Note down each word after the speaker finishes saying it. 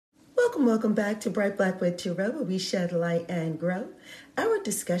Welcome back to Bright Blackwood Tarot, where we shed light and grow. Our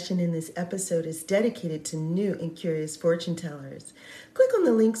discussion in this episode is dedicated to new and curious fortune tellers. Click on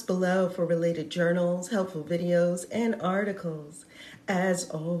the links below for related journals, helpful videos, and articles. As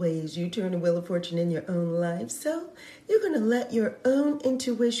always, you turn the wheel of fortune in your own life, so you're going to let your own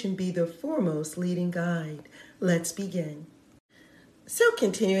intuition be the foremost leading guide. Let's begin. So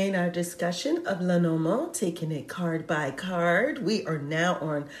continuing our discussion of Lenormand, taking it card by card, we are now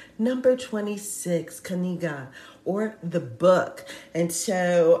on number 26, Kniga, or the book. And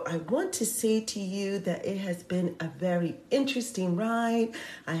so I want to say to you that it has been a very interesting ride.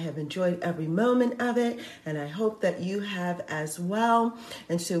 I have enjoyed every moment of it, and I hope that you have as well.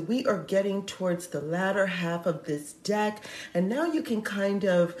 And so we are getting towards the latter half of this deck, and now you can kind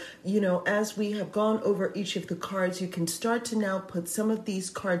of, as we have gone over each of the cards, you can start to now put some of these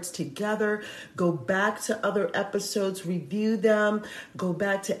cards together, go back to other episodes, review them, go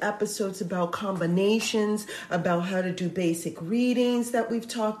back to episodes about combinations, about how to do basic readings that we've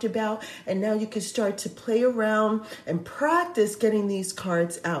talked about, and now you can start to play around and practice getting these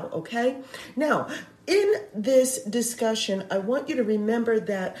cards out, okay? Now, in this discussion, I want you to remember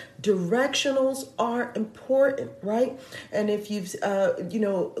that directionals are important, right? And if you've,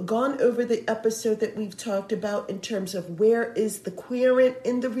 gone over the episode that we've talked about in terms of where is the querent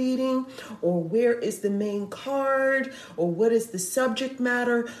in the reading, or where is the main card, or what is the subject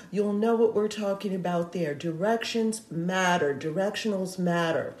matter, you'll know what we're talking about there. Directions matter. Directionals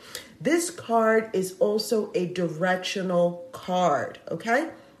matter. This card is also a directional card, okay?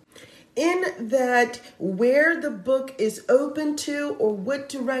 In that where the book is open to, or what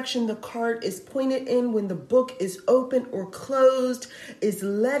direction the card is pointed in when the book is open or closed, is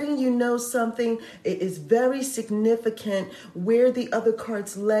letting you know something. It is very significant where the other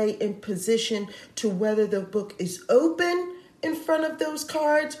cards lay in position to whether the book is open in front of those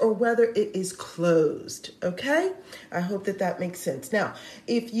cards or whether it is closed, okay? I hope that makes sense. Now,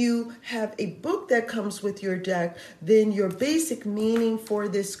 if you have a book that comes with your deck, then your basic meaning for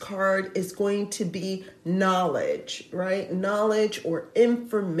this card is going to be knowledge, right? Knowledge or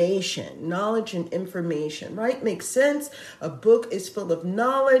information. Knowledge and information, right? Makes sense. A book is full of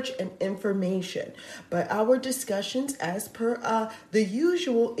knowledge and information. But our discussions, as per the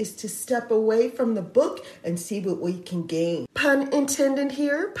usual, is to step away from the book and see what we can gain. Pun intended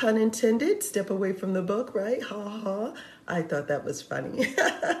here, pun intended, step away from the book, right? Ha ha. I thought that was funny.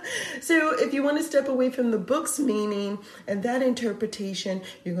 So if you want to step away from the book's meaning and that interpretation,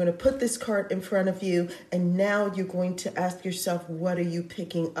 you're going to put this card in front of you, and now you're going to ask yourself, what are you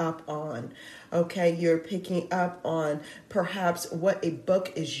picking up on? Okay, you're picking up on perhaps what a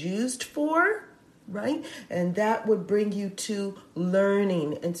book is used for, right? And that would bring you to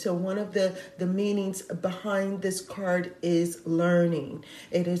learning. And so one of the meanings behind this card is learning.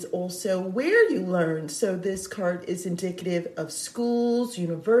 It is also where you learn. So this card is indicative of schools,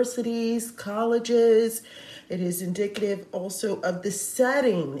 universities, colleges. It is indicative also of the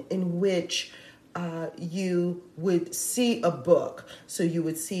setting in which you would see a book. So you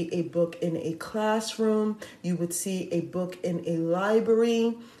would see a book in a classroom. You would see a book in a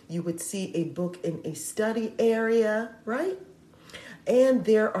library. You would see a book in a study area, right? And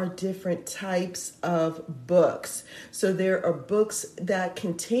there are different types of books. So there are books that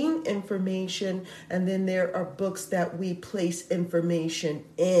contain information, and then there are books that we place information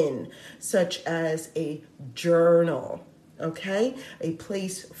in, such as a journal. Okay, a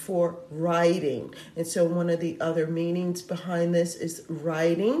place for writing. And so one of the other meanings behind this is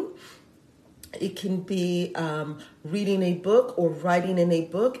writing. It can be reading a book or writing in a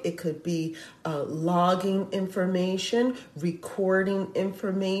book. It could be logging information, recording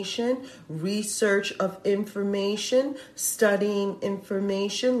information, research of information, studying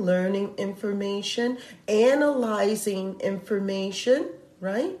information, learning information, analyzing information,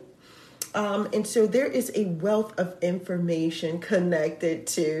 right? And so there is a wealth of information connected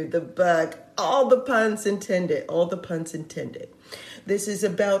to the book. All the puns intended, all the puns intended. This is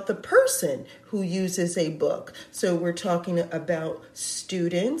about the person who uses a book. So we're talking about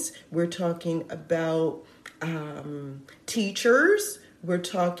students. We're talking about teachers. We're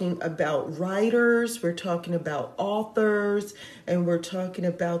talking about writers. We're talking about authors. And we're talking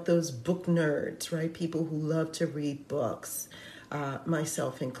about those book nerds, right? People who love to read books,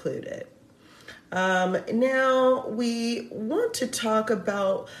 myself included. Now we want to talk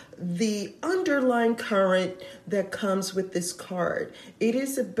about the underlying current that comes with this card. It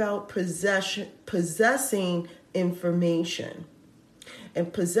is about possessing information.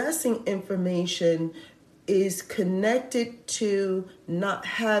 And possessing information is connected to not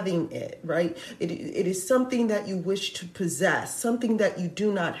having it, right? It is something that you wish to possess, something that you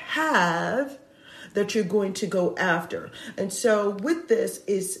do not have that you're going to go after. And so with this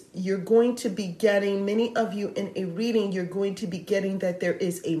is you're going to be getting, many of you in a reading, you're going to be getting that there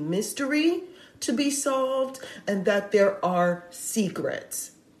is a mystery to be solved and that there are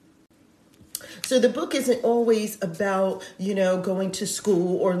secrets. So the book isn't always about, going to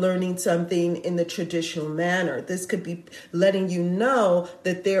school or learning something in the traditional manner. This could be letting you know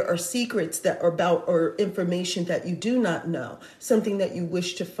that there are secrets that are about or information that you do not know, something that you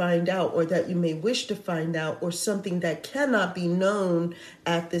wish to find out or that you may wish to find out, or something that cannot be known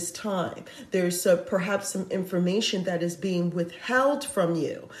at this time. There's perhaps some information that is being withheld from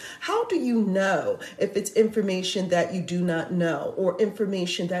you. How do you know if it's information that you do not know or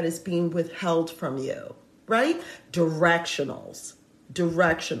information that is being withheld from you, right? Directionals.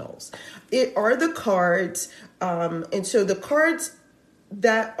 It are the cards. And so the cards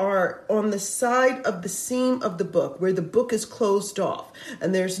that are on the side of the seam of the book where the book is closed off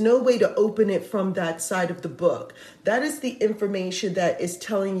and there's no way to open it from that side of the book. That is the information that is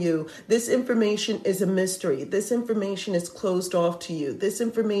telling you this information is a mystery. This information is closed off to you. This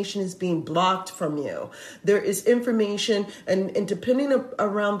information is being blocked from you. There is information and depending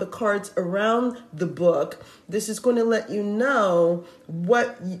around the cards around the book, this is going to let you know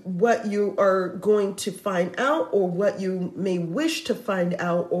what you are going to find out or what you may wish to find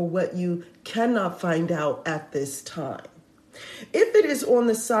out or what you cannot find out at this time. If it is on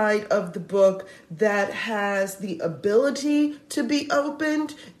the side of the book that has the ability to be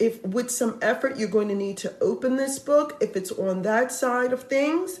opened, if with some effort you're going to need to open this book, if it's on that side of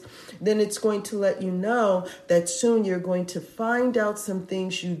things, then it's going to let you know that soon you're going to find out some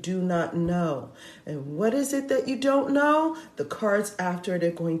things you do not know. And what is it that you don't know? The cards after it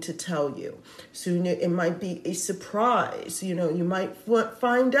are going to tell you. Soon it might be a surprise. You might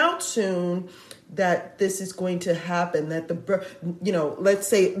find out soon that this is going to happen, that let's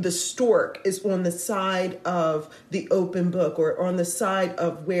say the stork is on the side of the open book or on the side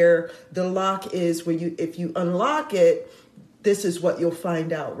of where the lock is, where if you unlock it, this is what you'll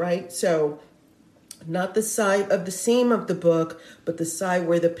find out, right? So not the side of the seam of the book, but the side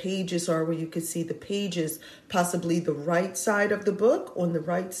where the pages are, where you can see the pages, possibly the right side of the book on the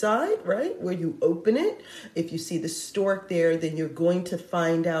right side, right? Where you open it. If you see the stork there, then you're going to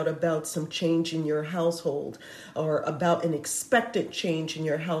find out about some change in your household or about an expected change in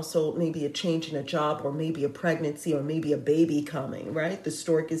your household, maybe a change in a job or maybe a pregnancy or maybe a baby coming, right? The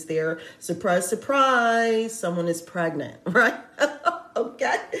stork is there. Surprise, surprise. Someone is pregnant, right?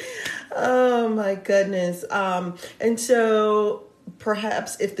 Okay. Oh my goodness. And so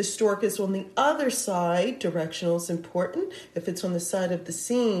perhaps if the stork is on the other side, directional is important. If it's on the side of the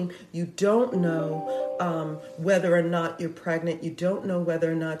seam, you don't know whether or not you're pregnant. You don't know whether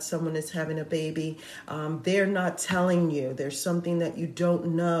or not someone is having a baby. They're not telling you. There's something that you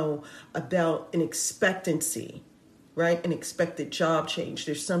don't know about an expectancy. Right? An expected job change.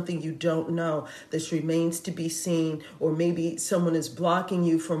 There's something you don't know. This remains to be seen, or maybe someone is blocking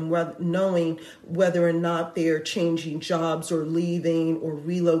you from knowing whether or not they're changing jobs or leaving or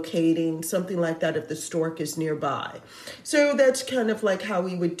relocating, something like that if the stork is nearby. So that's kind of like how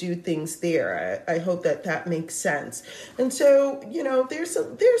we would do things there. I hope that makes sense. And so,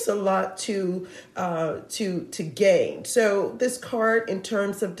 there's a lot to gain. So this card, in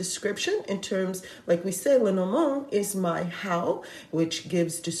terms of description, in terms, like we said, Lenormand is my how, which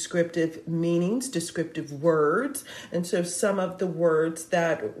gives descriptive meanings, descriptive words. And so some of the words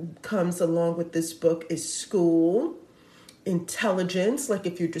that comes along with this book is school, intelligence. Like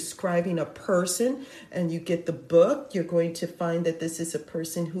if you're describing a person and you get the book, you're going to find that this is a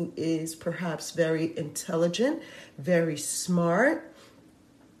person who is perhaps very intelligent, very smart.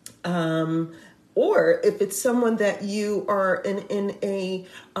 Or if it's someone that you are in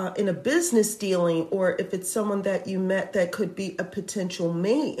a business dealing, or if it's someone that you met that could be a potential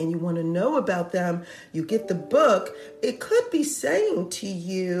mate and you want to know about them, you get the book. It could be saying to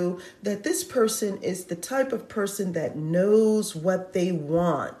you that this person is the type of person that knows what they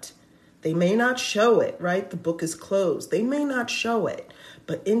want. They may not show it, right? The book is closed. They may not show it,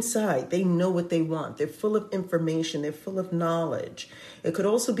 but inside they know what they want. They're full of information. They're full of knowledge. It could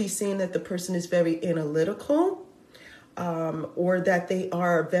also be saying that the person is very analytical, or that they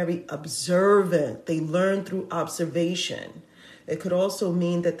are very observant. They learn through observation. It could also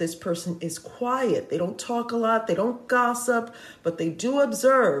mean that this person is quiet. They don't talk a lot. They don't gossip, but they do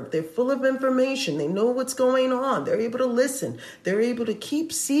observe. They're full of information. They know what's going on. They're able to listen. They're able to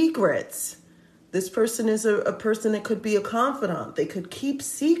keep secrets. This person is a person that could be a confidant. They could keep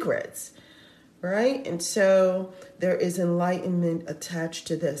secrets. right? And so there is enlightenment attached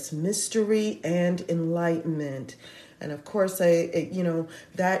to this, mystery and enlightenment. And of course,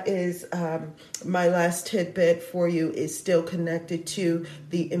 that is my last tidbit for you is still connected to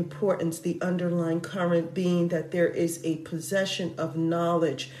the importance, the underlying current being that there is a possession of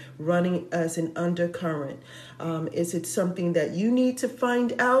knowledge running as an undercurrent. Is it something that you need to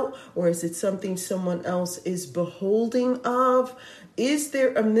find out, or is it something someone else is beholding of? Is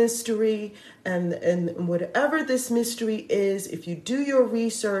there a mystery? And whatever this mystery is, if you do your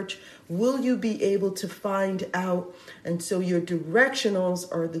research, will you be able to find out? And so your directionals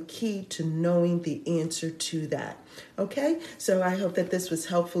are the key to knowing the answer to that. Okay, so I hope that this was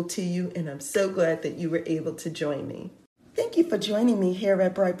helpful to you, and I'm so glad that you were able to join me. Thank you for joining me here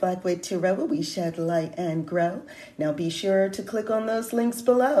at Bright Blackwood Tarot, where we shed light and grow. Now be sure to click on those links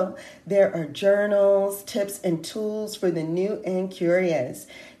below. There are journals, tips, and tools for the new and curious.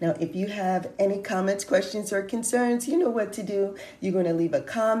 Now, if you have any comments, questions, or concerns, you know what to do. You're going to leave a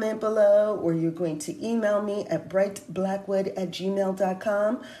comment below, or you're going to email me at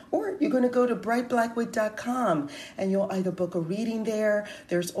brightblackwood@gmail.com, or you're going to go to brightblackwood.com, and you'll either book a reading there.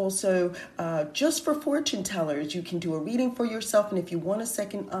 There's also, just for fortune tellers, you can do a reading for yourself, and if you want a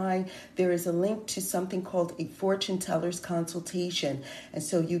second eye, there is a link to something called a fortune teller's consultation, and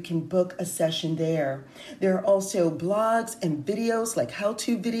so you can book a session there. There are also blogs and videos, like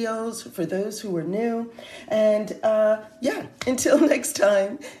how-to videos for those who are new, and until next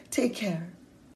time, take care.